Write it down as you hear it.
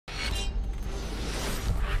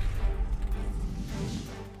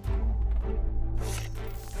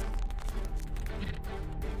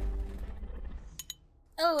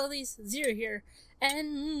Elise, Zero here,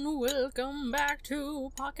 and welcome back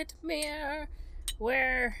to Pocket Mirror,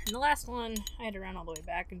 where in the last one I had to run all the way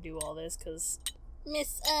back and do all this because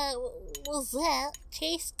Miss Lizette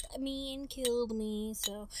chased me and killed me,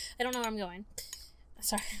 so I don't know where I'm going.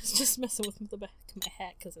 Sorry, I was just messing with the back of my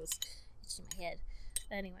hat because it was itching my head.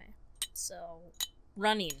 Anyway, so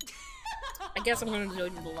running. I guess I'm gonna go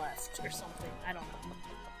to the left or something. I don't know.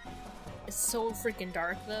 It's so freaking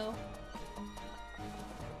dark though.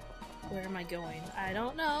 Where am I going? I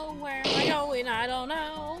don't know. Where am I going? I don't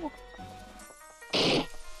know.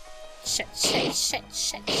 Shit.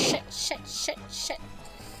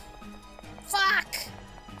 Fuck!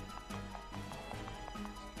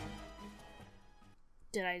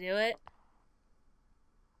 Did I do it?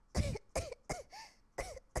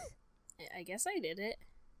 I guess I did it.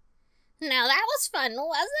 Now that was fun,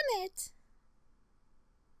 wasn't it?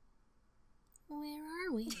 Where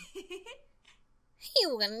are we?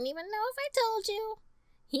 You wouldn't even know if I told you.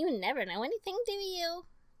 You never know anything, do you?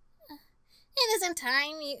 Isn't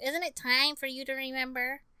it time for you to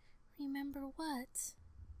remember? Remember what?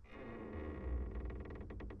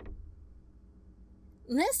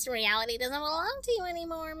 This reality doesn't belong to you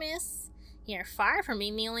anymore, miss. You're far from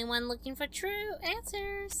being the only one looking for true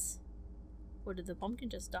answers. Or did the pumpkin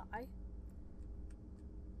just die?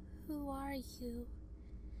 Who are you?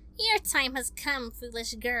 Your time has come,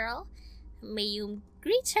 foolish girl. May you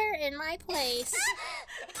greet her in my place.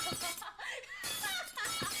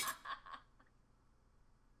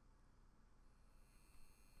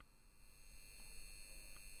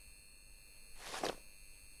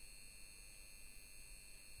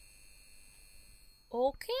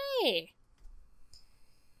 Okay.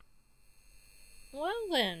 Well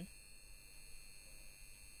then.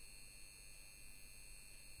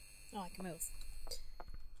 Oh, I can move.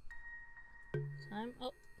 Time.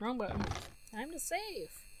 Oh, wrong button. Time to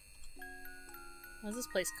save. What's this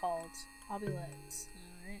place called? Hobby Legs.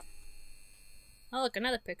 Alright. Oh, look,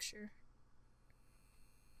 another picture.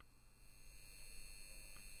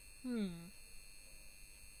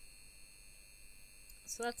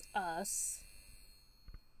 So that's us.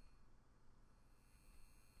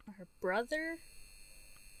 Our brother.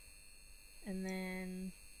 And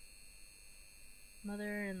then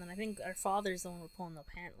mother, and then I think our father's the one we're pulling the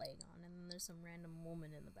pant leg on, and then there's some random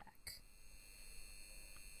woman in the back.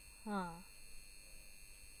 Huh.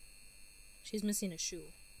 She's missing a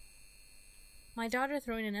shoe. My daughter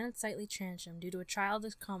throwing an unsightly tantrum due to a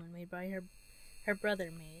childish comment made by her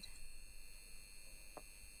brother maid.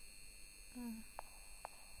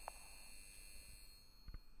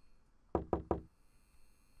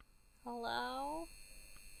 Hello?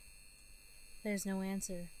 There's no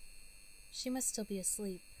answer. She must still be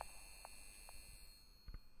asleep.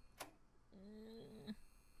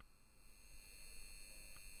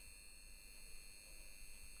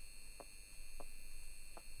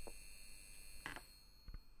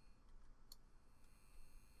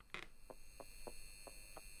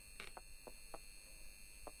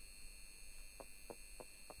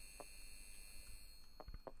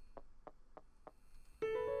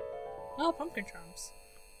 Oh, pumpkin charms.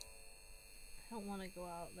 I don't want to go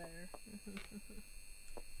out there.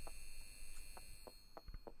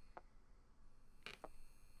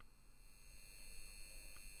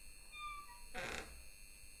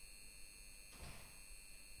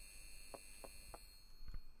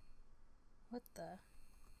 What the?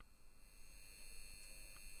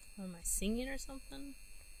 Am I singing or something?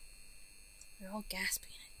 They're all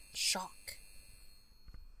gasping in shock.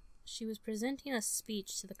 She was presenting a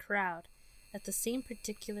speech to the crowd at the same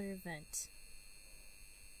particular event.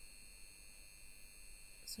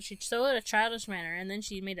 So she showed a childish manner, and then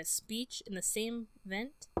she made a speech in the same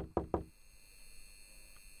event?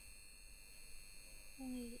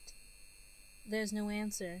 Wait. There's no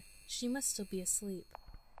answer. She must still be asleep.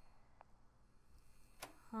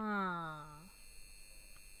 Huh.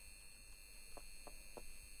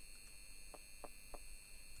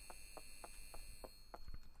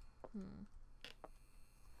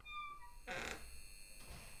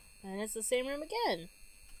 And it's the same room again.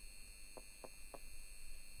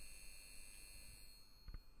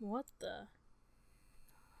 What the?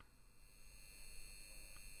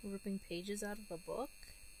 Ripping pages out of a book?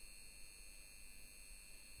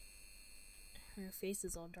 Her face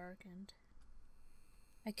is all darkened.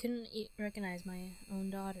 I couldn't recognize my own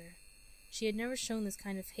daughter. She had never shown this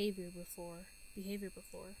kind of behavior before.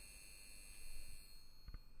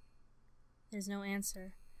 There's no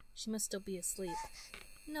answer. She must still be asleep.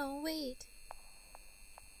 No, wait.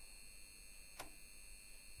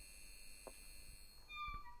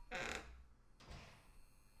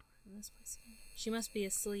 In this place again. She must be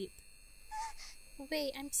asleep.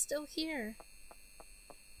 Wait, I'm still here.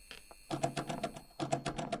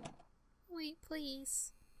 Wait,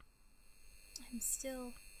 please. I'm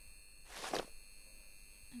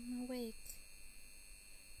awake.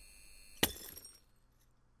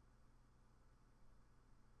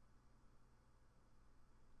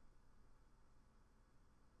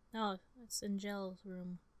 Oh, it's Angel's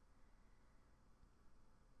room.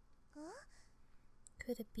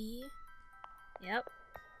 Could it be? Yep.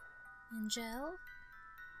 Angel?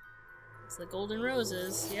 It's the golden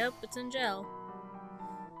roses. Yep, it's Angel.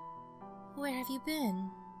 Where have you been?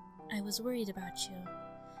 I was worried about you.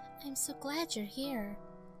 I'm so glad you're here.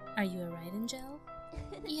 Are you alright, Angel?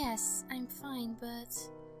 Yes, I'm fine, but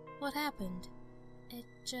what happened?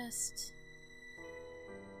 Everything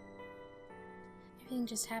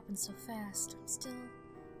just happened so fast.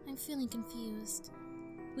 I'm feeling confused.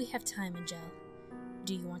 We have time, Angel.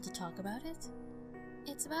 Do you want to talk about it?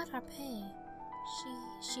 It's about Harpay.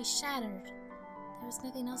 She shattered. There was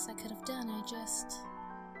nothing else I could have done.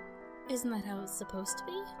 Isn't that how it's supposed to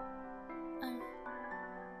be?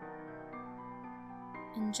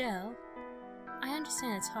 Angel, I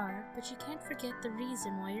understand it's hard, but you can't forget the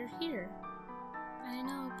reason why you're here. I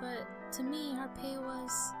know, but to me, Harpay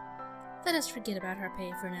was... Let us forget about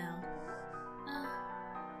Harpay for now.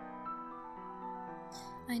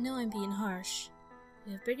 I know I'm being harsh.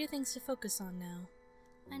 We have bigger things to focus on now.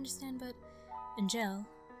 I understand, but... Angel,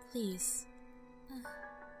 please.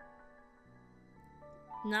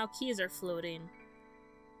 Now keys are floating.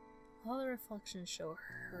 All the reflections show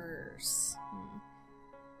hers.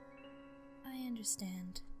 I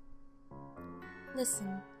understand.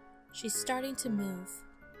 Listen, she's starting to move.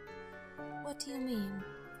 What do you mean?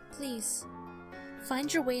 Please,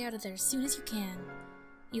 find your way out of there as soon as you can.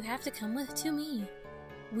 You have to come to me.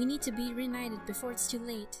 We need to be reunited before it's too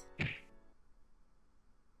late.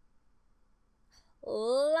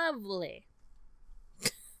 Lovely.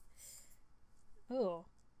 Oh.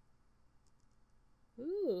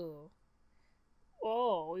 Ooh.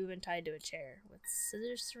 Oh, we've been tied to a chair with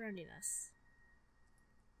scissors surrounding us.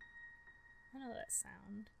 I know that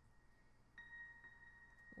sound.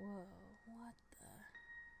 Whoa, what the...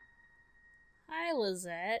 Hi,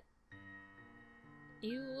 Lisette.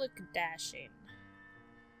 You look dashing.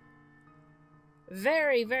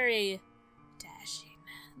 Very, very dashing.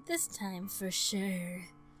 This time for sure.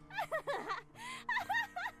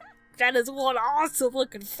 That is one awesome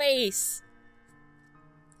looking face.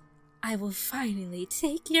 I will finally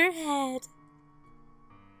take your head.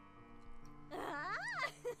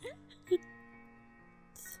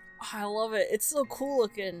 I love it. It's so cool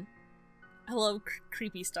looking. I love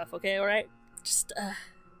creepy stuff, okay, alright?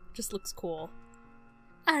 Just looks cool.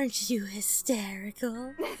 Aren't you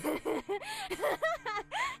hysterical?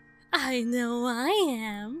 I know I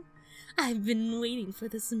am. I've been waiting for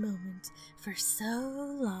this moment for so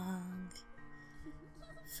long.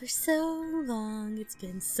 For so long. It's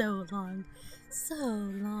been so long. So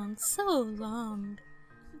long. So long.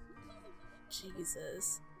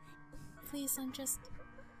 Jesus. Please, I'm just...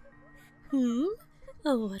 Oh,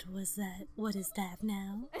 what was that? What is that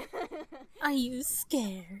now? Are you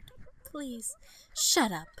scared? Please,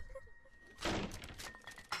 shut up.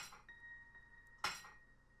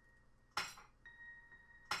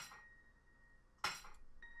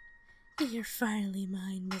 You're finally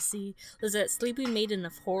mine, Missy. Was that sleeping maiden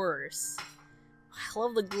of horrors? I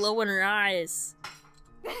love the glow in her eyes.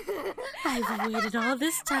 I've waited all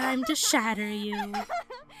this time to shatter you.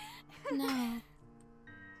 No.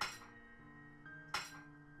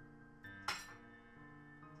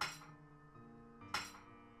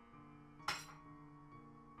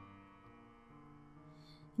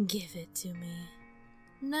 Give it to me.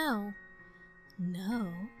 No.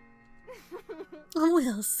 No.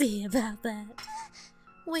 We'll see about that.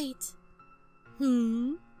 Wait.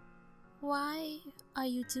 Why are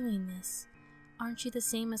you doing this? Aren't you the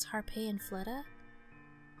same as Harpay and Fleta?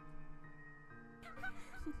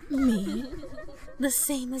 Me? The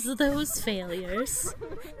same as those failures?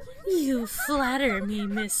 You flatter me,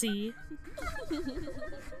 Missy.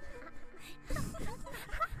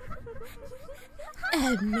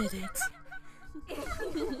 Admit it.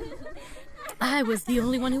 I was the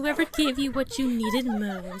only one who ever gave you what you needed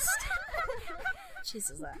most.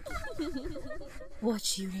 Jesus, that.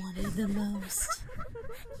 What you wanted the most.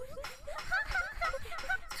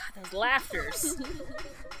 God, those laughters.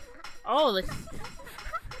 Oh, the...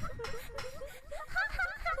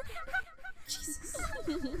 Jesus.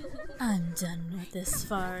 I'm done with this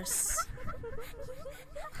farce.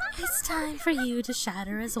 It's time for you to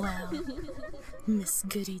shatter as well, Miss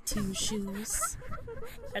Goody Two Shoes.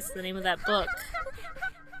 That's the name of that book.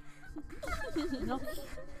 Nope.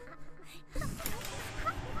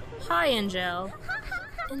 Hi, Angel.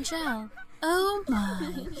 Angel. Oh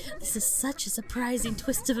my. This is such a surprising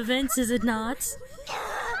twist of events, is it not?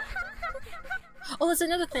 Oh, that's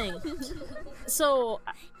another thing. So,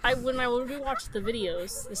 when I would rewatch the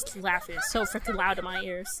videos, this laughing is so freaking loud in my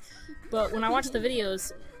ears, but when I watched the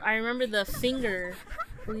videos, I remember the finger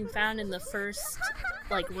we found in the first,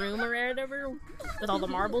 like, room or whatever, with all the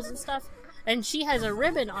marbles and stuff, and she has a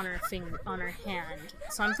ribbon on her hand,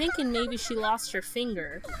 so I'm thinking maybe she lost her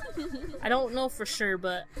finger. I don't know for sure,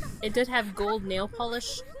 but it did have gold nail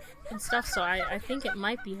polish and stuff, so I think it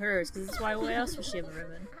might be hers, because that's why else would she have a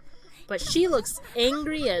ribbon? But she looks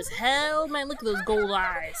angry as hell. Man, look at those gold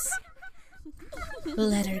eyes.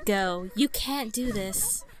 Let her go. You can't do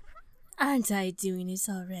this. Aren't I doing it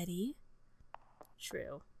already?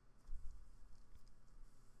 True.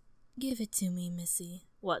 Give it to me, Missy.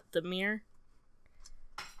 What, the mirror?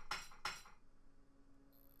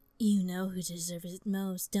 You know who deserves it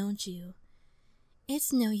most, don't you?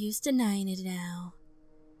 It's no use denying it now.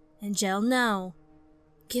 Angel, no.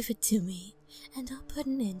 Give it to me, and I'll put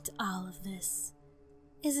an end to all of this.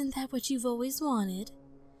 Isn't that what you've always wanted?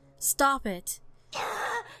 Stop it.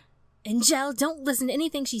 Angel, don't listen to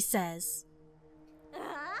anything she says.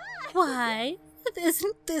 Why,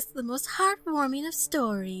 isn't this the most heartwarming of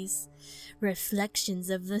stories? Reflections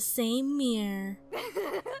of the same mirror.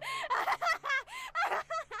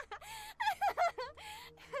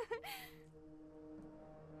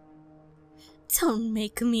 Don't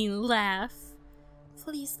make me laugh.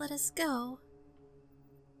 Please let us go.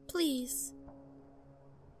 Please.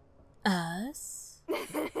 Us?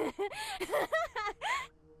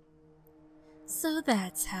 So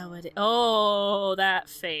that's how it is. Oh, that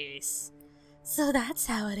face. So that's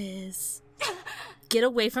how it is. Get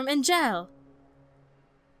away from Angel.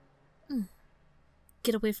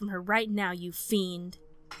 Get away from her right now, you fiend.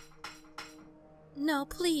 No,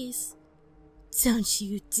 please. Don't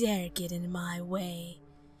you dare get in my way.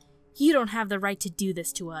 You don't have the right to do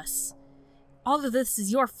this to us. All of this is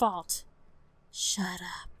your fault. Shut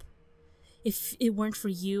up. If it weren't for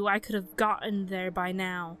you, I could have gotten there by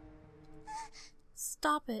now.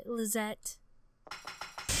 Stop it, Lisette.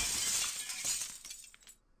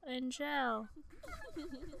 Angel.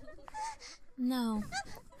 No.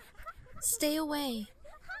 Stay away.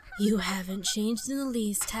 You haven't changed in the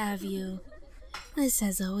least, have you? This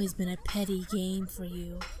has always been a petty game for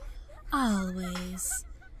you. Always.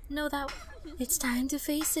 Know that it's time to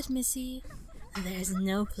face it, Missy. There's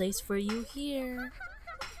no place for you here.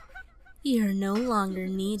 You're no longer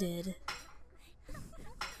needed.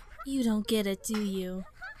 You don't get it, do you?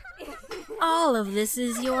 All of this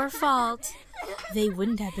is your fault. They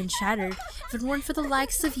wouldn't have been shattered if it weren't for the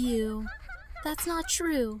likes of you. That's not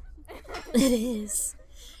true. It is.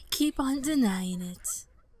 Keep on denying it.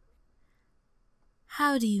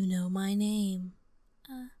 How do you know my name?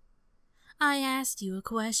 I asked you a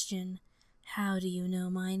question. How do you know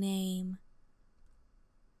my name?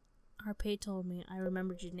 Harpay told me. I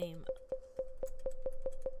remembered your name.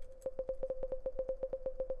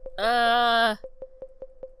 I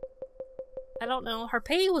don't know.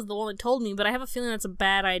 Harpay was the one that told me, but I have a feeling that's a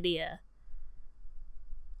bad idea.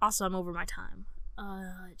 Also, I'm over my time.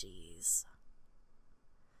 Jeez.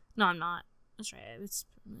 No, I'm not. That's right. It's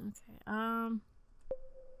okay.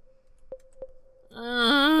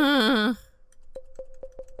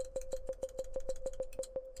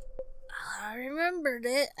 I remembered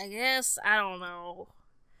it, I guess. I don't know.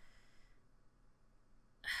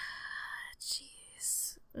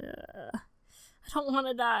 Jeez. I don't want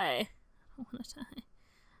to die.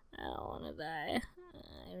 I don't want to die.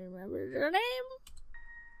 I remembered your name.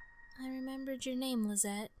 I remembered your name,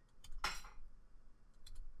 Lisette.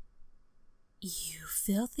 You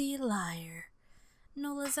filthy liar.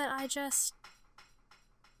 No, Lisette, I just...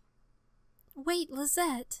 Wait,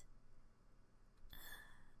 Lisette.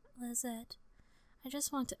 Lisette, I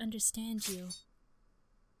just want to understand you.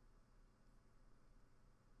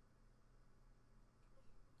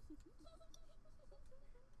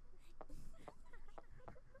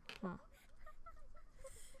 Huh.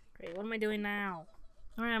 Great, what am I doing now?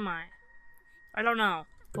 Where am I? I don't know.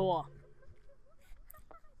 Cool.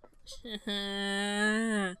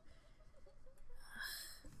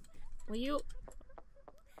 Will you...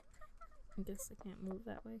 I guess I can't move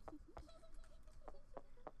that way.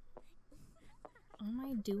 What am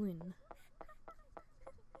I doing?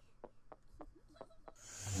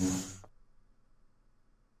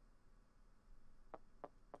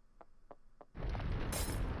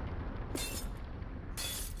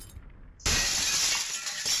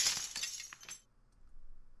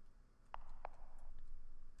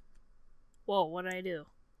 Whoa, what did I do?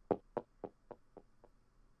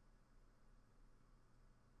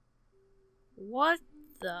 What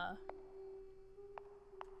the?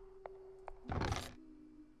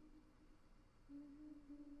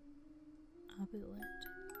 Abylet.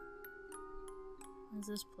 What's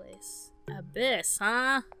this place? Abyss,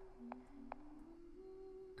 huh?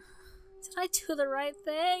 Did I do the right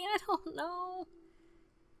thing? I don't know.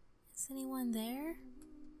 Is anyone there?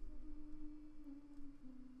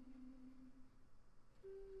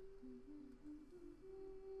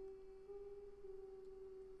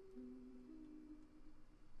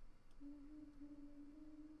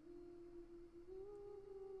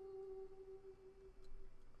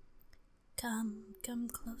 Come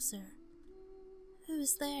closer.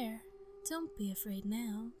 Who's there? Don't be afraid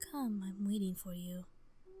now. Come, I'm waiting for you.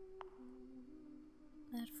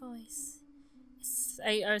 That voice.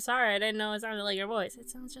 I'm sorry, I didn't know it sounded like your voice. It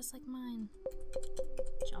sounds just like mine.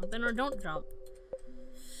 Jump in or don't jump.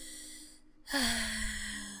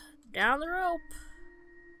 Down the rope.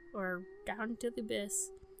 Or down to the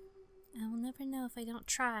abyss. I will never know if I don't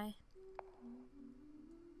try.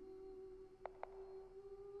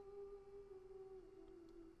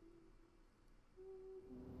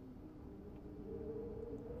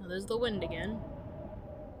 Oh, there's the wind again.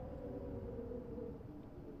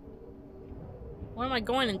 What am I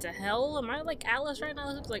going into hell? Am I like Alice right now?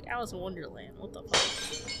 This looks like Alice in Wonderland. What the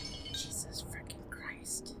fuck? Jesus freaking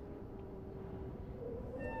Christ.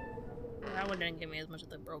 That one didn't give me as much of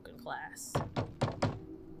the broken glass.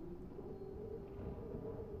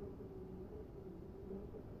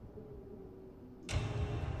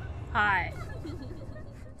 Hi.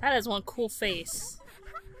 That is one cool face.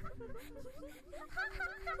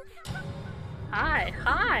 Hi,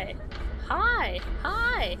 hi, hi,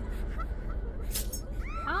 hi.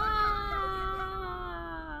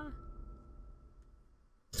 Ah.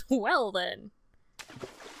 Well then.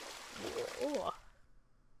 Oh.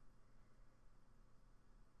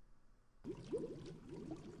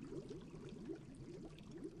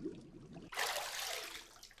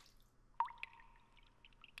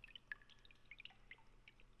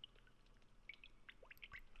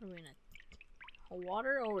 Are we in a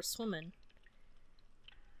water or we're swimming?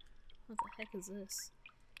 What the heck is this?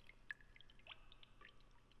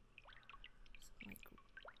 Like,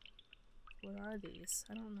 what are these?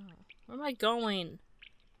 I don't know. Where am I going?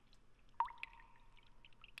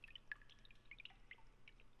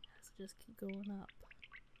 Let's just keep going up.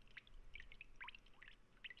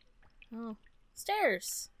 Oh,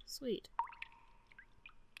 stairs! Sweet.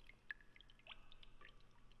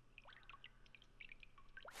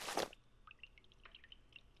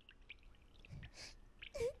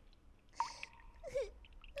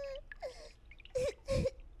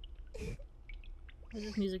 Why is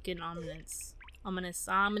this music getting ominous? Ominous.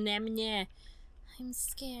 I'm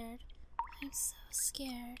scared. I'm so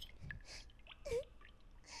scared.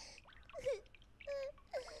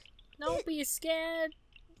 Don't be scared,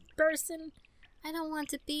 person. I don't want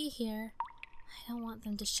to be here. I don't want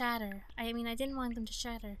them to shatter. I mean, I didn't want them to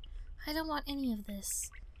shatter. I don't want any of this.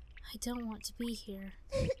 I don't want to be here.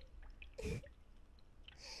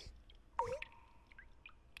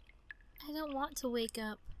 I don't want to wake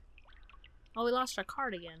up. Oh, we lost our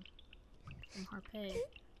card again. From Harpay.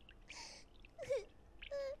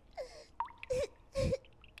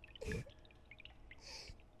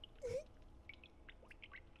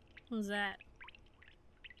 Who's that?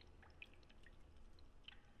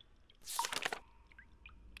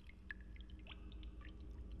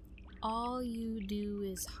 All you do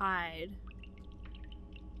is hide.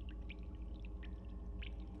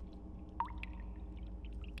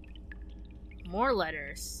 More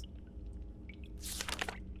letters.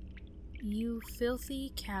 You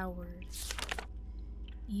filthy coward.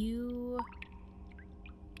 You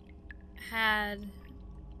had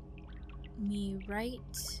me right.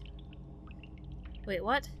 Wait,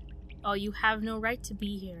 what? Oh, you have no right to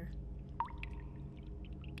be here.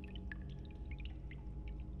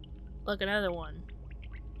 Look, another one.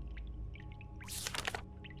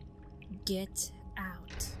 Get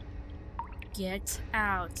out. Get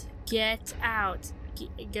out. Get out.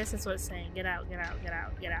 I guess that's what it's saying. Get out, get out, get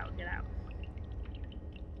out, get out, get out.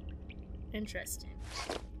 Interesting.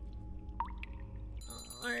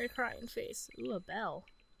 Oh, a crying face. Ooh, a bell.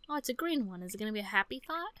 Oh, it's a green one. Is it gonna be a happy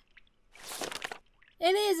thought?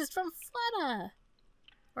 It is! It's from Fletta!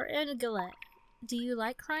 Or Engalette. Do you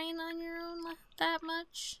like crying on your own that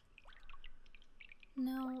much?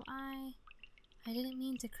 No, I didn't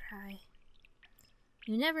mean to cry.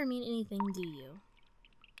 You never mean anything, do you?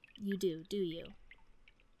 You do you?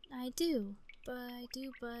 I do, but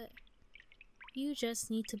You just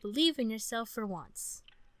need to believe in yourself for once.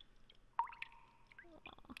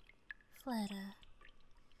 Aw, Fleta,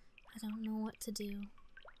 I don't know what to do.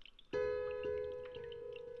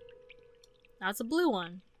 That's a blue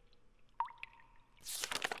one.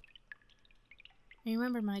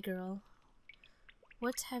 Remember, my girl,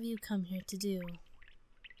 what have you come here to do?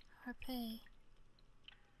 Harpay.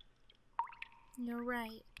 You're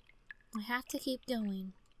right. I have to keep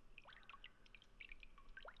going.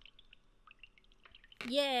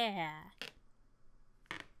 Yeah!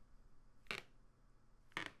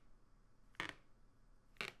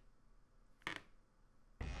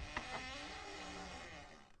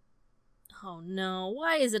 Oh no,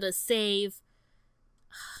 why is it a save?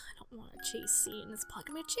 I don't want a chase scene. It's probably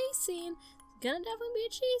gonna be a chase scene. It's gonna definitely be a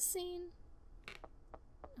chase scene.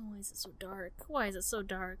 Why is it so dark? Why is it so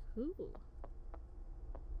dark? Ooh.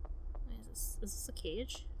 Why is this? Is this a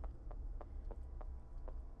cage?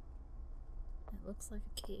 It looks like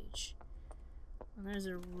a cage. And there's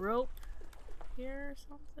a rope here or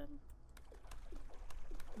something.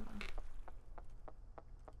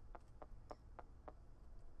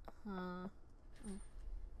 Oh.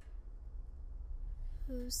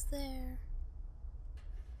 Who's there?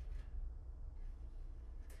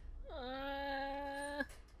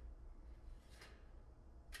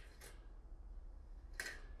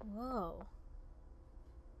 Whoa.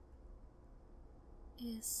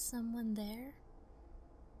 Is someone there?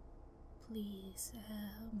 Please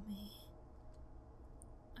help me.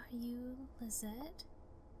 Are you Lisette?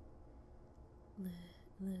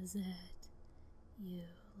 Lisette. You,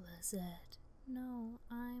 Lisette. No,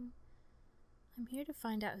 I'm here to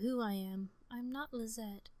find out who I am. I'm not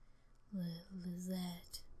Lisette.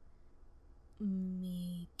 Lisette. Give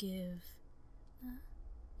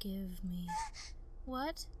me.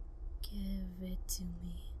 What? Give it to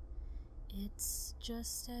me. It's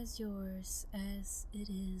just as yours as it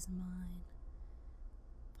is mine.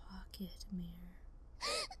 Pocket mirror.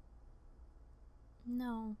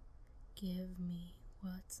 No. Give me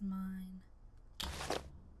what's mine.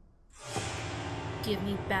 Give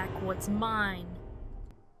me back what's mine.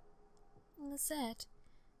 Lisette,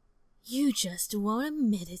 you just won't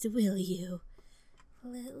admit it, will you?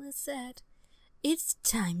 Lisette, it's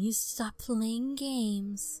time you stop playing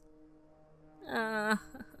games.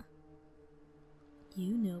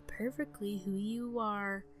 You know perfectly who you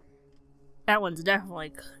are. That one's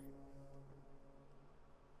definitely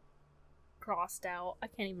crossed out. I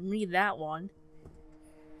can't even read that one.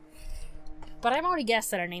 But I've already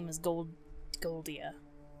guessed that her name is Goldia.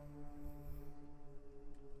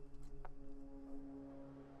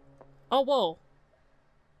 Oh, whoa.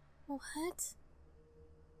 What?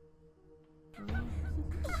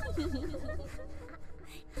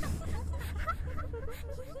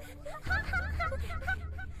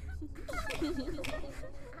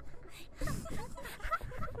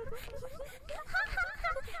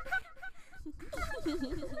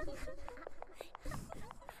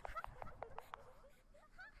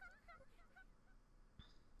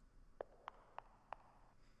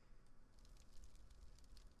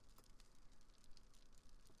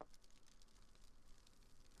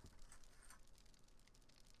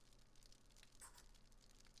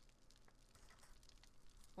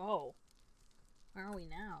 Oh, where are we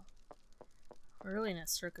now? We're really in a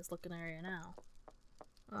circus looking area now.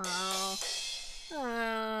 Oh.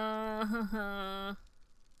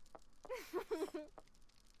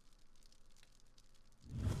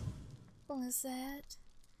 Lisette?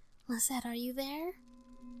 Lisette, are you there?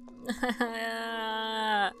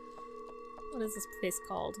 What is this place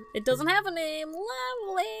called? It doesn't have a name!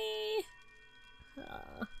 Lovely!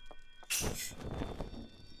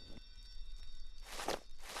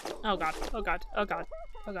 Oh god, oh god, oh god,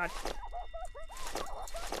 oh god.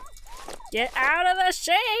 Get out of the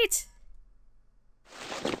shade!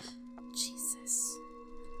 Jesus.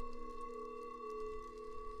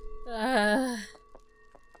 Fuck.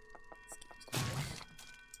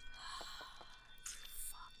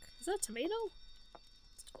 Is that a tomato?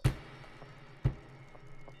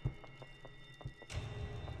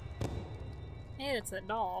 Hey, it's that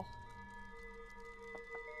doll.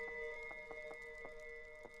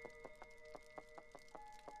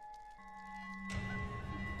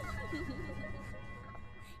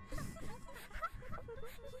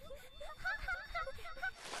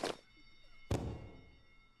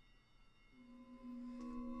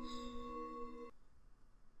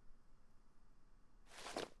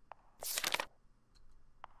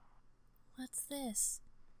 What's this?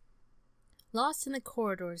 Lost in the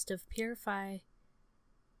corridors of Purify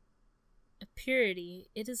of purity,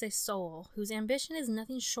 it is a soul whose ambition is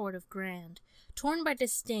nothing short of grand. Torn by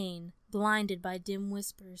disdain, blinded by dim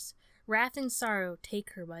whispers, wrath and sorrow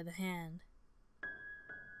take her by the hand.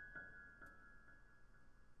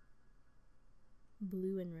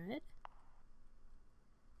 Blue and red?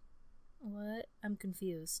 What? I'm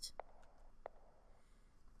confused.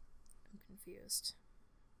 I'm confused.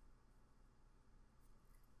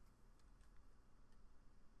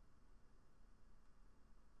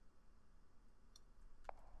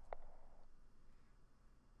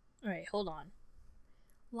 Alright, hold on.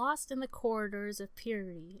 Lost in the corridors of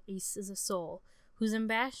purity is a soul whose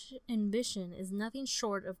ambition is nothing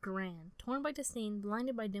short of grand. Torn by disdain,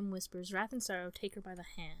 blinded by dim whispers, wrath and sorrow take her by the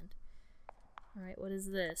hand. Alright, what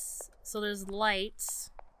is this? So there's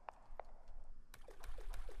lights.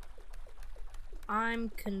 I'm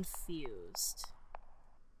confused.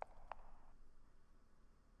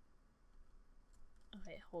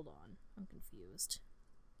 Okay, hold on. I'm confused.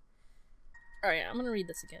 Alright, I'm gonna read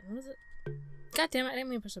this again. What is it? God damn it, I didn't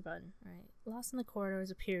mean to push the button. Alright. Lost in the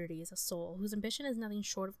corridors of purity is a soul whose ambition is nothing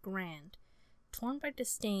short of grand. Torn by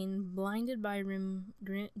disdain, blinded by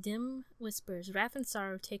dim whispers, wrath and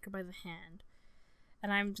sorrow take her by the hand.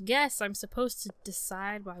 And I guess I'm supposed to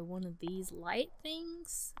decide by one of these light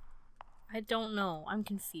things? I don't know. I'm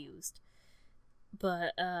confused.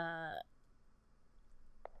 But,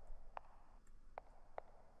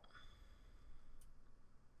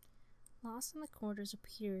 Lost in the corridors of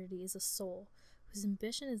purity is a soul whose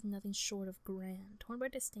ambition is nothing short of grand. Torn by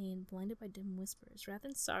disdain, blinded by dim whispers, wrath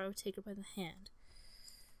and sorrow take her by the hand.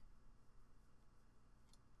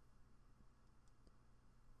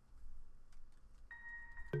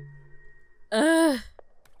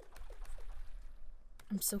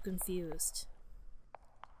 I'm so confused.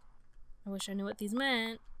 I wish I knew what these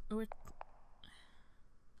meant. Or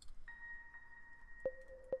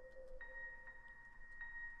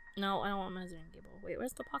no, I don't want measuring cable. Wait,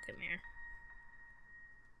 where's the pocket mirror?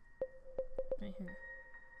 Right here.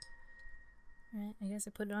 Alright, I guess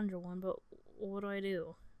I put it under one, but what do I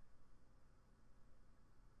do?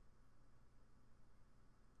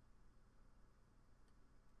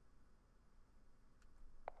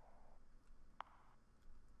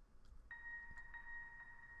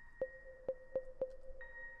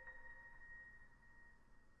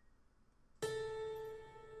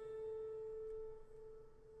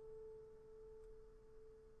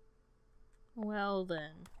 Well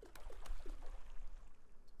then.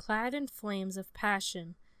 Clad in flames of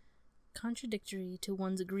passion, contradictory to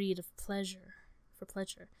one's greed of pleasure,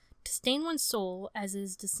 to stain one's soul as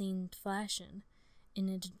is designed fashion, in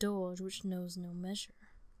a door which knows no measure.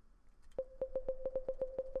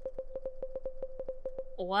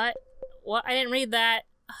 What? What? I didn't read that.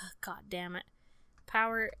 Ugh, God damn it.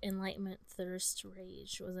 Power, enlightenment, thirst,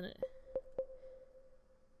 rage, wasn't it?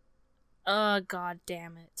 God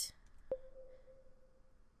damn it.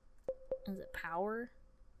 Is it power?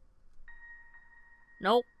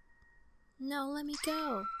 Nope. No, let me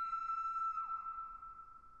go.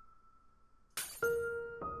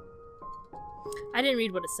 I didn't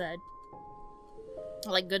read what it said.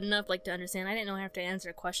 Like, good enough, like, to understand. I didn't know I have to answer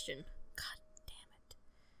a question. God damn it.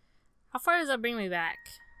 How far does that bring me back?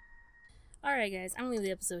 Alright, guys, I'm gonna leave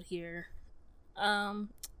the episode here.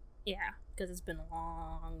 Yeah, because it's been a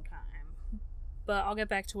long time. But I'll get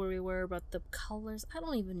back to where we were about the colors. I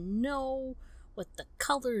don't even know what the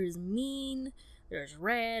colors mean. There's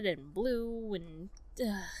red and blue and...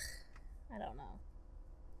 I don't know.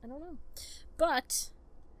 But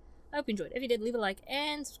I hope you enjoyed. If you did, leave a like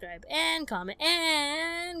and subscribe and comment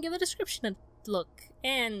and give the description a look.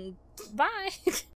 And bye!